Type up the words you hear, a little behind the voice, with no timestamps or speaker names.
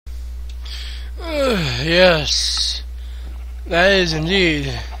Yes, that is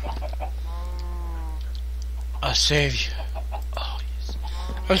indeed a savior. Oh, yes.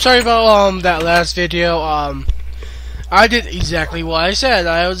 I'm sorry about that last video. I did exactly what I said.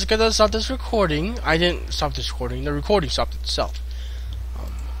 I was gonna stop this recording. I didn't stop this recording. The recording stopped itself.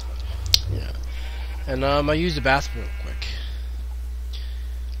 Yeah, and I used the bathroom real quick.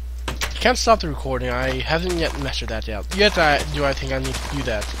 Can't stop the recording. I haven't yet measured that out. Yet do I think I need to do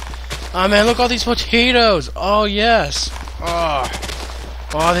that? Oh man, look at all these potatoes! Oh yes! Oh,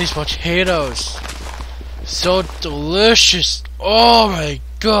 these potatoes! So delicious! Oh my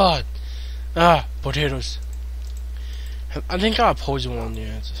god! Potatoes. I think I got a poison one.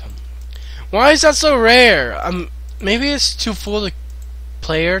 Yeah. Why is that so rare? Maybe it's too full of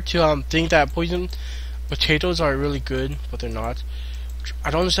player to think that poison potatoes are really good, but they're not.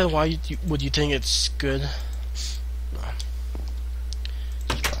 I don't understand why would you think it's good.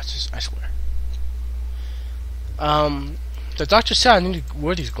 I swear. The doctor said I need to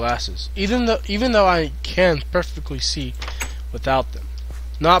wear these glasses, even though I can perfectly see without them.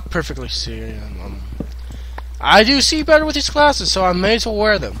 Not perfectly see. I do see better with these glasses, so I may as well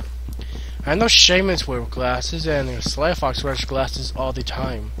wear them. I know shamans wear glasses, and Sly Fox wears glasses all the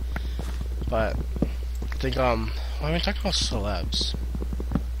time. But I think why am I talking about celebs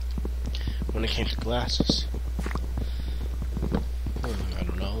when it came to glasses? I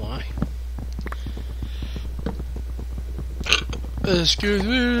don't know why. Excuse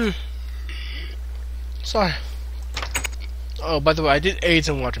me. Sorry. Oh, by the way, I did AIDS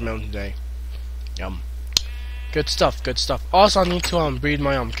and watermelon today. Yum. Good stuff, good stuff. Also, I need to breed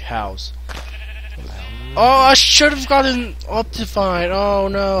my cows. Oh, I should have gotten Optified. Oh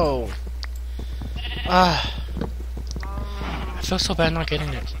no. I feel so bad not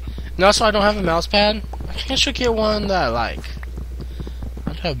getting it. And also, I don't have a mouse pad. I think I should get one that I like. I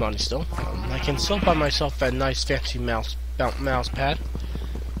don't have money still. I can still buy myself a nice fancy mouse pad.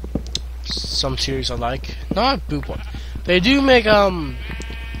 Some series I like. Not a boob one. They do make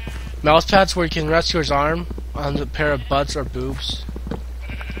mouse pads where you can rest your arm on a pair of butts or boobs.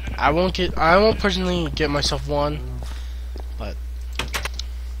 I won't personally get myself one, but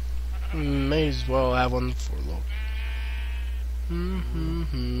may as well have one for a look.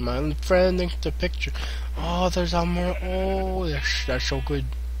 My friend thinks the picture. Oh, there's more. Oh, that's so good.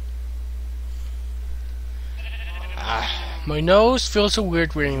 My nose feels so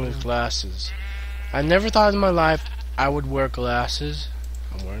weird wearing these glasses. I never thought in my life I would wear glasses.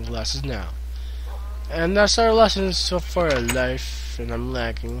 I'm wearing glasses now. And that's our lesson so far in life, and I'm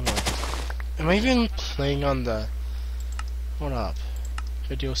lagging. Am I even playing on the... What up?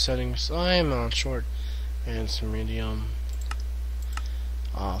 Video settings. I am on short and some medium.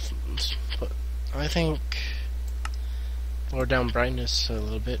 Off. But I think lower down brightness a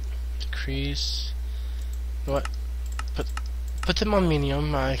little bit. Decrease. What? Put them on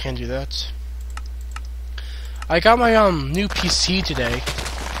medium. I can do that. I got my new PC today.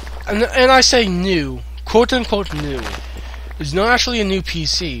 And I say new, quote unquote new. It's not actually a new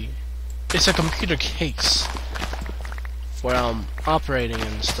PC. It's a computer case for operating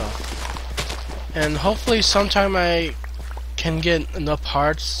and stuff. And hopefully sometime I can get enough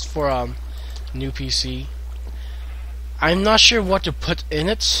parts for a new PC. I'm not sure what to put in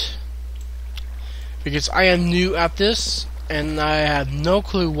it because I am new at this and I have no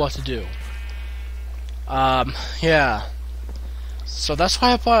clue what to do. Yeah. So that's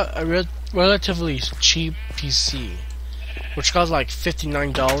why I bought a relatively cheap PC, which cost like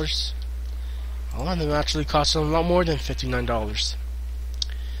 $59. A lot of them actually cost a lot more than $59.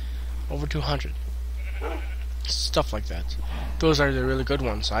 Over $200. Stuff like that. Those are the really good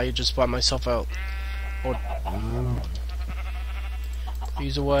ones. I just bought myself out.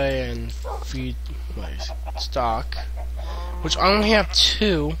 These away and feed my stock, which I only have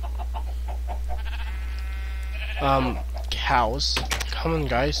 2. Cows. Come on,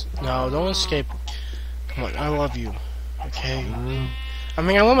 guys. No, don't escape. Come on, I love you. Okay? I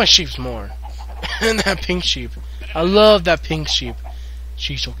mean, I love my sheeps more. And that pink sheep. I love that pink sheep.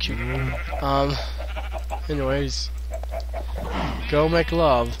 She's so cute. Anyways. Go make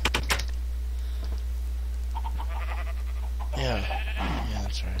love. Yeah. Yeah,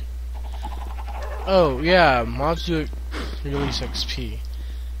 that's right. Oh, yeah. Mods do release XP.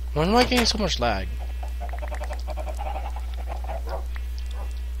 Why am I getting so much lag?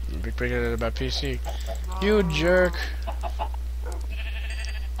 Big breaking about PC. You jerk.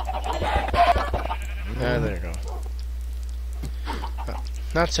 Ah, there you go.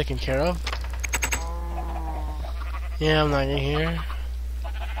 Not taken care of. Yeah, I'm not in here.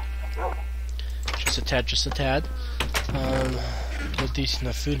 Just a tad, just a tad. Put these in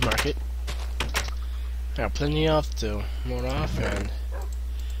the food market. got plenty of to load off and...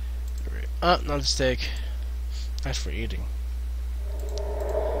 Oh, not a steak. That's for eating.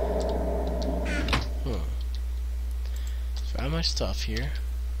 So I have my stuff here.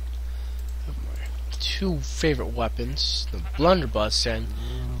 I have my 2 favorite weapons, the blunderbuss and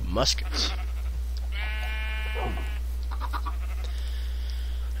the muskets.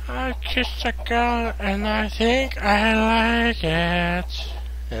 I kissed a girl and I think I like it.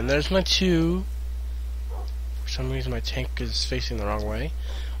 And there's my 2. For some reason my tank is facing the wrong way.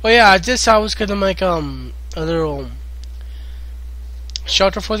 Well, yeah, I was gonna make a little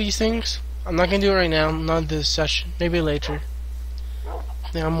shelter for these things. I'm not gonna do it right now, not this session, maybe later.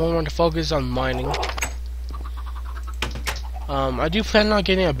 Now I'm more going to focus on mining. I do plan on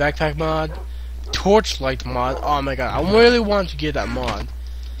getting a backpack mod, torchlight mod. Oh my god, I really want to get that mod.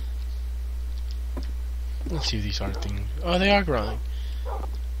 Let's see if these are things. Oh, they are growing.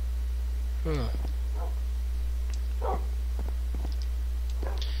 Huh.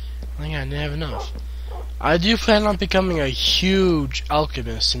 I think I didn't have enough. I do plan on becoming a huge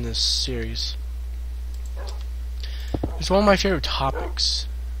alchemist in this series. It's one of my favorite topics.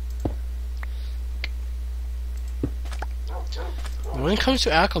 When it comes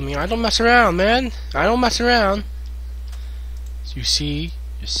to alchemy, I don't mess around, man. I don't mess around. So you see.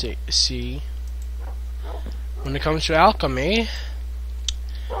 When it comes to alchemy,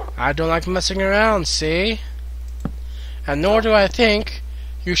 I don't like messing around, see? And nor do I think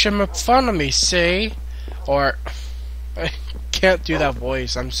you should make fun of me, see? Or, I can't do that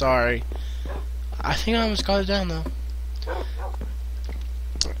voice, I'm sorry. I think I almost got it down, though.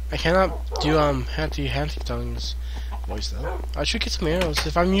 I cannot do, handy tongues voice, though. I should get some arrows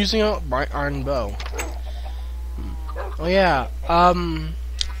if I'm using my iron bow. Oh, yeah,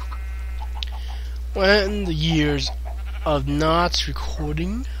 when the years of not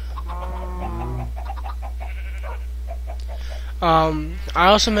recording, I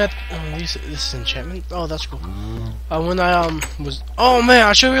also met this is enchantment. Oh, that's cool. When I was oh man,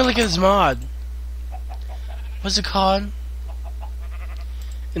 I should really get this mod. What's it called?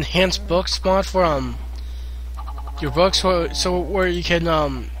 Enhanced books mod for your books, so where you can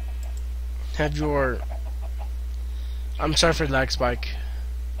have your. I'm sorry for the lag spike.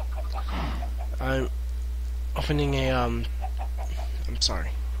 I'm opening a I'm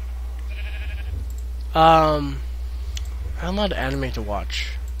sorry. I'm not anime to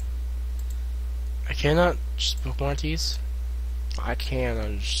watch. I cannot just bookmark these. I can.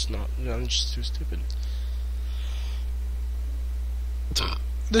 I'm just too stupid.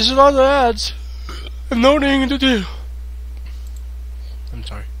 This is all the ads. I have nothing to do. I'm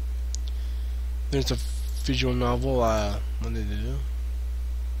sorry. There's a visual novel. What did they do?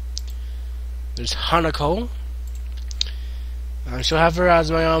 There's Hanako. I still have her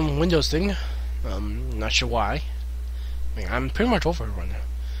as my Windows thing. Not sure why. I mean, I'm pretty much over her right now.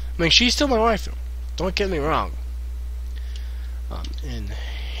 I mean, she's still my wife. Don't get me wrong.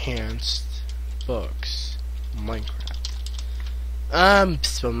 Enhanced books, Minecraft.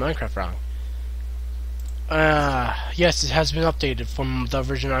 Spelled Minecraft wrong. Yes, it has been updated from the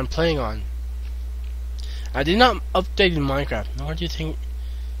version I'm playing on. I did not update in Minecraft. Nor do you think?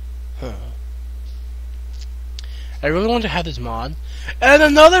 Huh. I really want to have this mod. And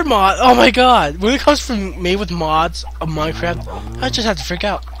another mod! Oh my god! When it comes from me with mods of Minecraft, I just have to freak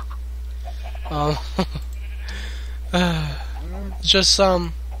out. Just,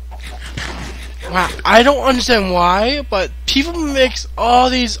 wow, I don't understand why, but people mix all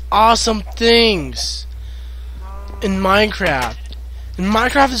these awesome things in Minecraft. And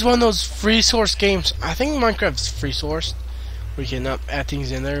Minecraft is one of those free source games. I think Minecraft is free source, where you can add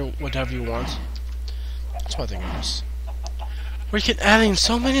things in there, whatever you want. That's what I think it is. Where you can add in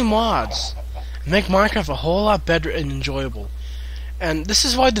so many mods and make Minecraft a whole lot better and enjoyable. And this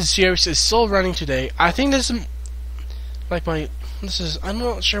is why the series is still running today. I think this is like I'm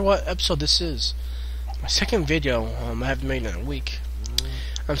not sure what episode this is. My second video. I haven't made it in a week.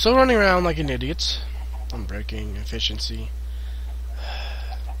 I'm still running around like an idiot. I'm breaking efficiency.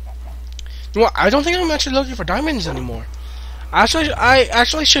 You know what? I don't think I'm actually looking for diamonds anymore. I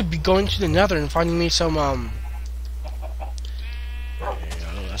actually should be going to the Nether and finding me some a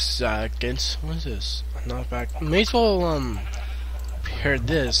second. What is this? Not back. May as well repair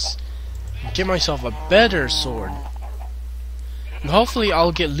this and get myself a better sword. And hopefully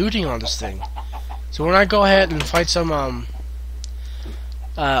I'll get looting on this thing. So when I go ahead and fight some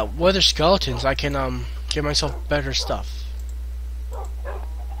wither skeletons, I can get myself better stuff.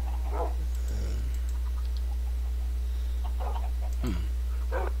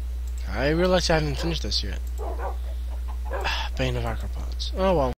 I realize I haven't finished this yet. Bane of Arthropods. Oh well.